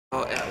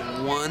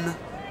At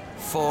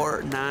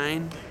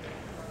 149.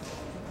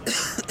 We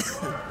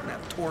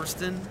have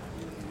Torsten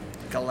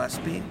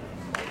Gillespie.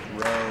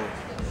 Rowe.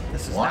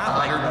 This is not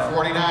like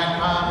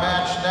 149-pound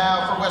match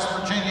now for West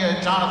Virginia,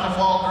 Jonathan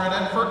Waldron,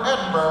 and for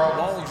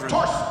Edinboro,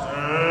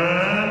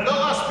 Torsten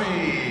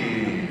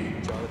Gillespie.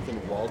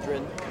 Jonathan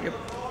Waldron. Yep.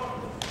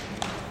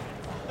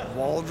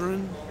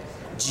 Waldron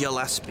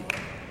Gillespie.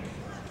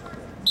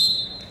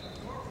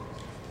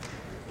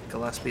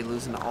 Gillespie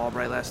losing to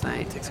Albright last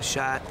night. Takes a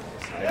shot.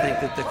 I think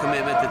that the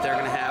commitment that they're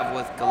going to have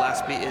with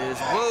Gillespie is,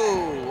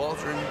 whoa,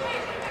 Waldron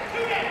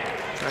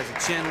tries a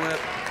chin whip.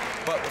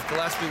 But with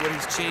Gillespie, what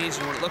he's changed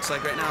and what it looks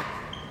like right now,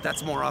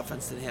 that's more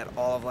offense than he had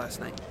all of last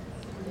night.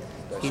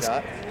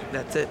 Shot?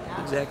 That's it,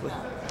 exactly.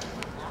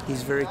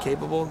 He's very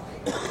capable.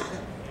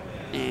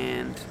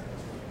 And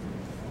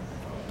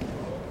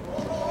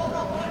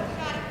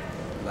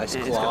Nice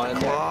he's claw got in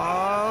the there.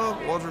 claw.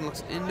 Waldron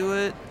looks into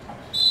it.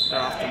 They're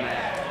off the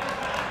mat.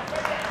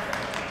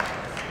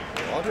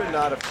 Waldron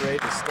not afraid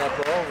to step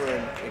over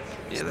and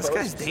Yeah, this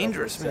guy's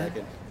dangerous,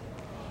 man.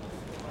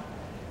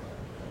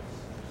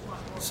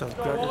 So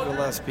Gregor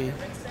Gillespie.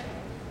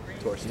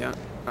 Torsten. Yeah.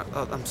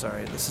 Oh, I'm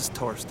sorry. This is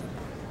Torsten.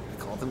 I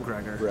called him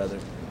Gregor. Brother.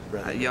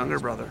 Younger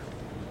brother.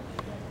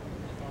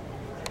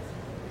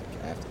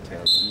 I have to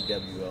count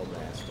EWL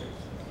Masters.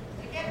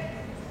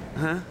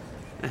 Huh?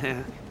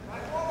 Yeah.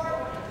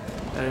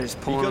 They're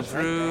just pulling it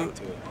through. Right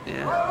back to it.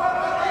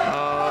 Yeah.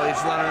 Oh,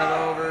 he's running it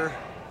over.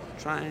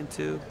 Trying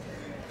to.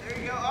 There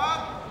you go,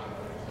 up.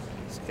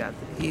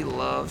 He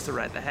loves to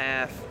ride the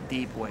half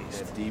deep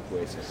waist. That deep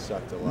waist has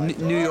sucked a lot.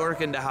 New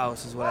York in the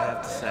house is what I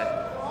have to say.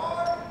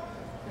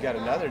 We got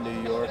another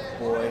New York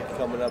boy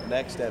coming up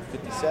next at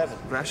 57.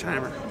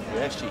 Gresheimer.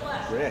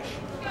 Grish.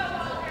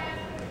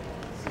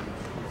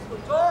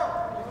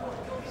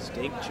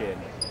 Stink chin.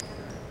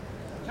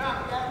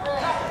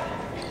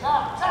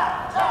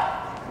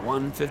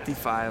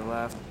 155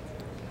 left.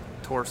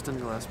 Torsten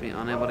Gillespie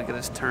unable to get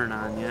his turn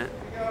on yet.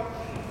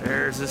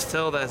 There's his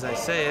tilt as I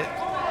say it.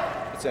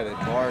 Is that a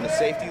bar and a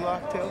safety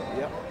lock tilt?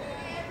 Yep.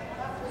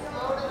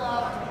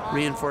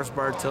 Reinforced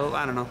bar tilt.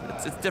 I don't know.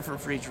 It's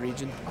different for each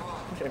region.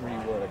 Whatever you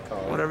want to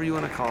call it. Whatever you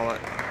want to call it.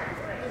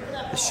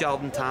 The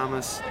Sheldon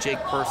Thomas, Jake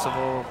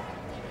Percival,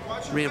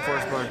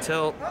 reinforced bar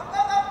tilt.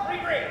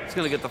 He's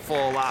going to get the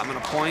full allotment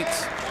of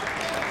points.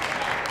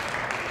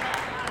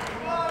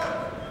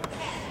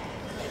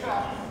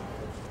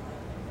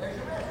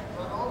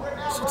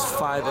 So it's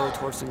 5-0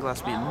 Torsten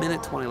Gillespie. A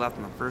minute 20 left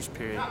in the first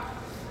period.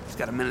 He's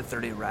got a minute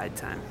 30 ride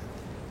time.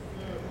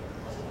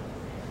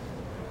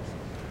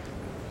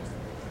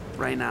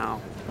 Right now,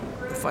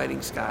 the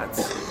Fighting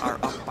Scots are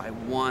up by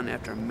 1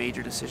 after a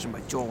major decision by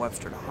Joel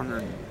Webster at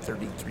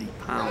 133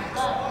 pounds.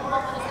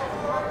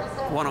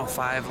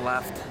 105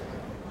 left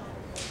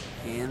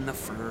in the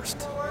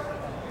first.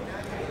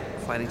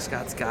 Fighting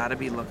Scots got to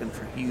be looking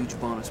for huge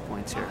bonus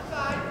points here.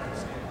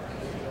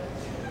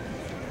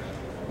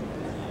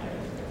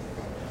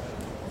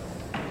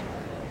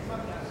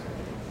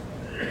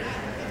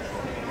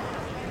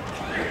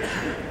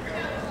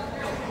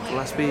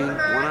 Gillespie,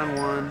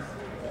 one-on-one,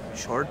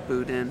 short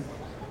boot in.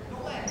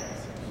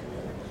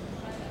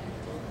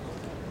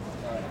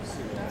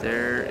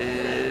 There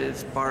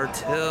is bar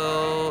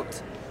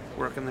tilt,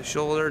 working the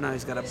shoulder. Now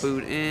he's got a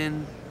boot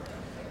in.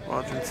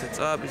 Waldron sits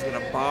up, he's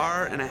got a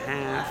bar and a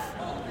half.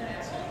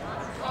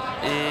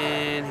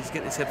 And he's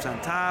getting his hips on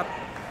top.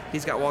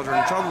 He's got Waldron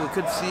in trouble. We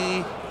could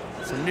see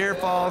some near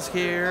falls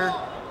here.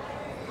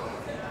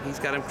 He's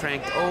got him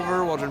cranked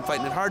over. Waldron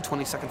fighting it hard,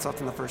 20 seconds left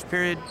in the first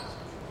period.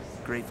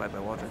 Great fight by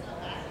Waldron.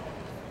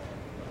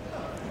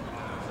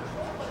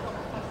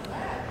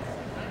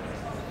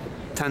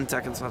 Ten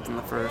seconds left in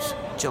the first.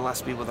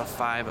 Gillespie with a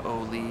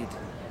 5-0 lead.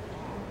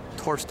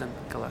 Torsten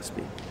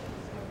Gillespie.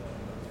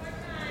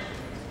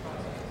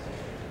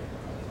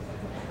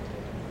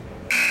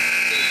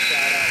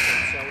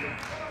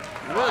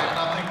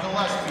 Nothing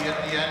Gillespie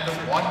at the end of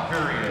one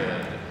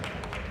period.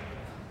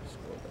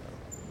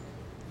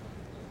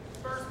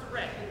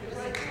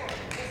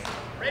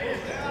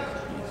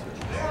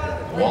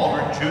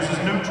 Waldron chooses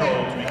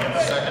neutral to begin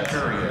the second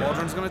period.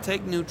 Waldron's going to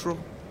take neutral.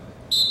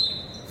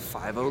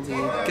 5-0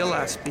 lead.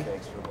 Gillespie.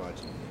 Thanks for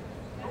watching.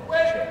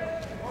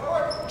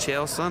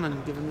 Chael son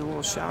and giving me a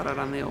little shout out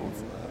on the old.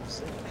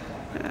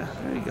 Yeah,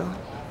 there you go.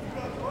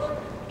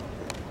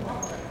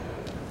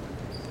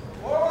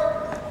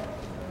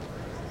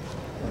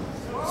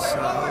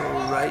 So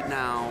right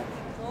now,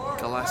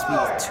 Gillespie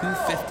with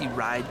 250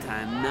 ride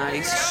time.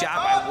 Nice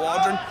shot by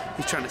Waldron.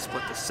 He's trying to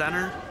split the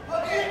center.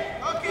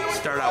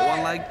 Start out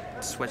one leg,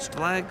 switch to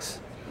legs.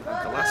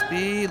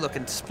 Gillespie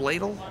looking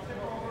spladle.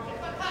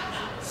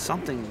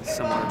 Something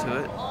similar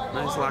to it.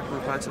 Nice lock in the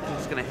pocket. Something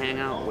just going to hang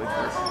out, wait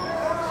for a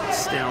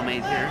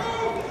stalemate here.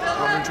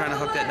 Waldron trying to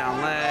hook that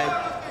down leg.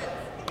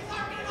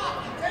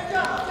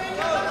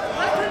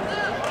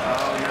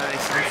 Oh,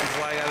 nice. This is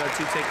why I got a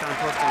 2 takedown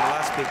Torsten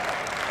Gillespie.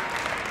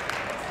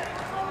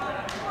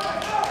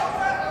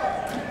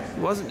 He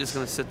wasn't just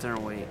going to sit there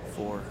and wait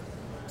for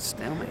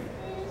stalemate.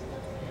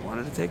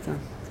 Wanted to take down.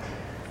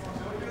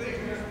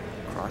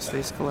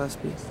 Crossface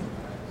Gillespie.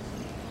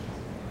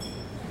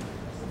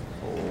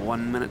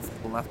 1 minute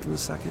left in the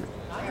second.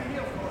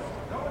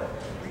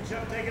 Reach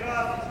up, take it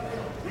off.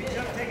 Reach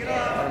up, take it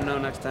off. Let him know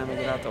next time we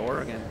get out to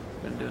Oregon.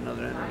 We're going to do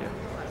another interview.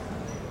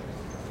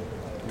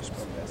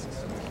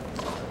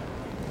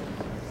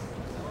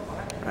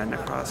 Riding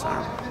across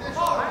arm.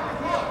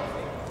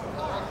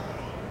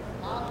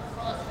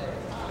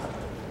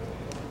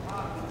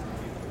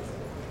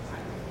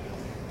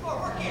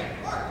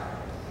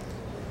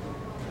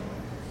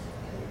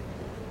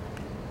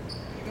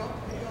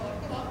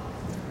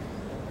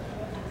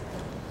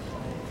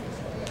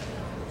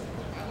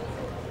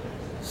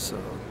 So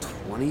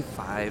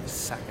 25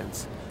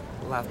 seconds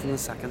left in the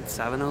second.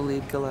 7-0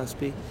 lead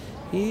Gillespie.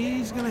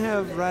 He's going to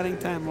have riding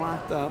time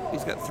locked up.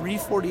 He's got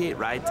 3:48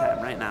 ride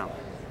time right now.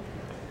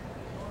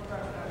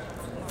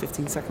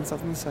 15 seconds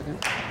left in the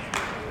second.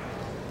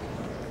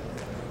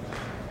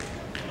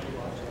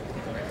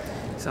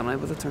 He's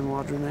unable to turn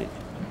Waldron right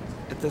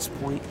at this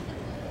point.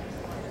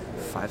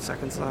 5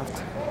 seconds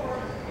left.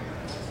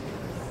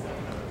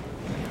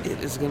 It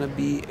is going to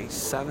be a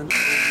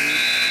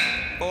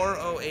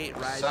 4:08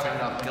 ride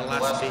time.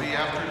 Gillespie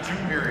after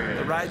 2 periods.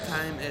 The ride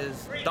time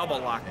is double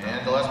locked up.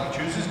 And Gillespie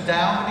chooses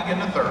down to begin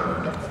the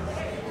third.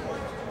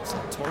 So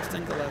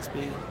Torsten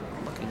Gillespie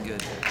looking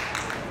good here.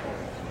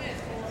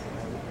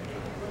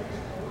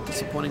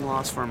 Disappointing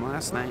loss for him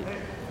last night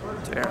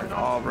to Eric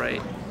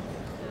Albright.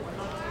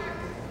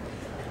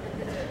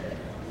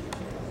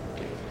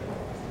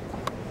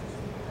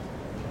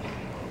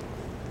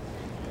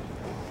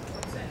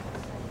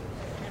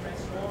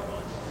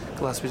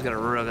 Gillespie's got a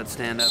real good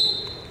stand-up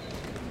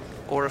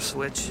or a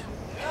switch.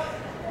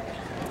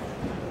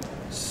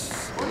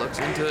 Looks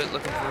into it,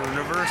 looking for a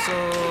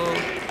reversal.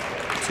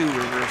 2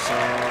 reversal,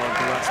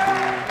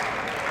 Gillespie.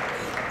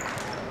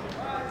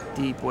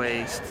 Deep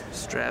waist,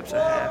 straps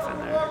a half in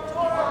there.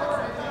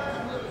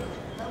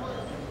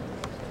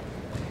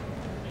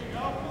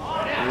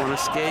 1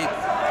 escape,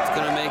 it's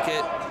gonna make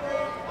it.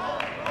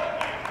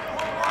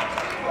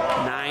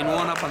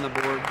 9-1 up on the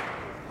board.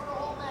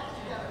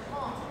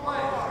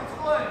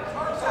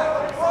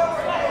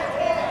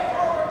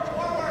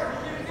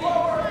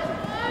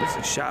 It's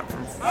a shot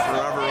from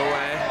forever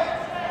away.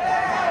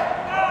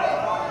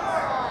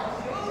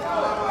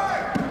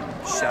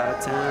 Shot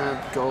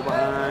attempt, go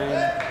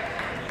behind.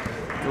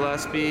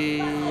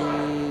 Gillespie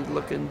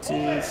looking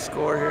to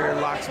score here.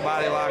 Locks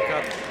body lock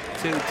up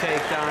to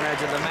takedown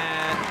edge of the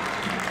mat.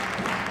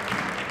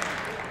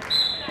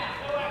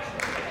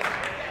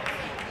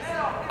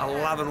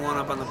 $11-1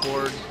 up on the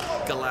board.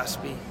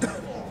 Gillespie.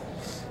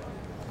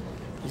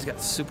 He's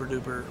got super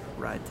duper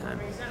ride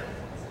time.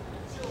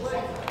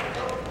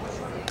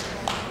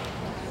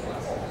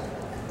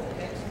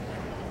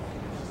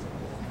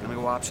 Gonna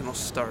go optional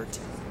start.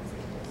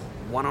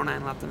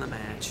 1:09 left in the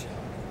match.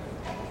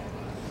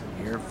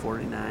 Here,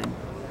 49.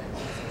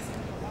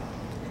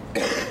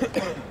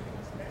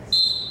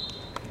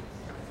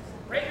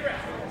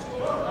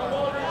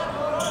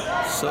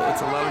 So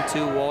it's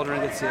 11-2.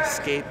 Waldron gets the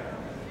escape.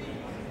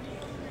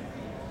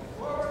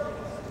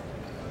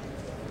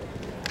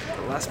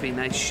 Gillespie,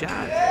 nice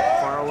shot.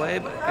 Far away,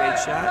 but great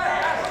shot.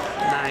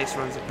 Nice,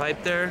 runs the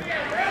pipe there.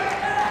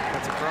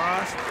 Cuts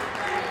across.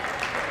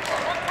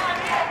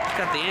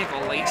 Got the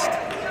ankle laced.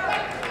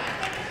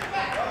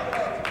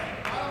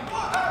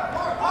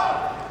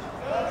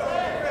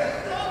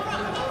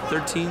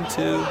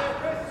 (13-2),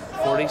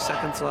 40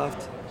 seconds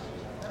left.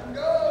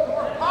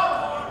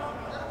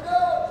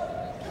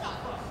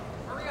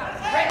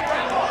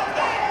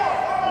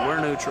 We're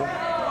neutral.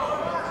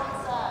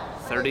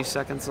 30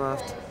 seconds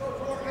left.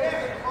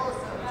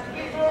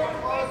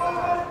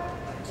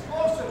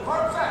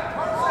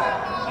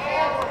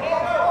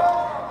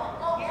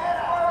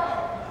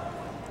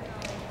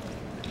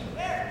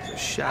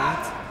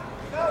 Shot.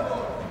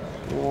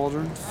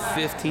 Waldron,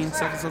 15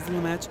 seconds left in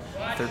the match.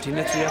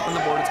 13-3 up on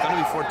the board. It's going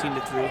to be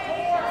 14-3.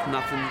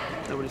 Nothing.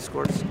 Nobody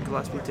scores.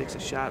 Gillespie takes a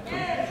shot from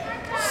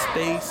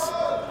space.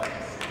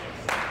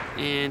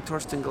 And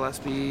Torsten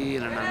Gillespie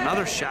and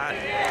another shot.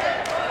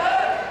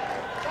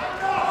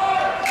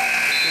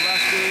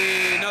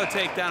 Gillespie, no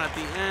takedown at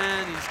the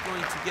end. He's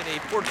going to get a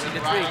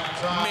 14-3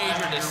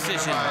 major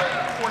decision.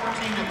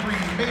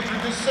 14-3 major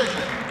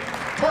decision.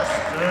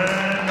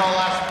 Torsten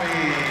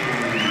Gillespie.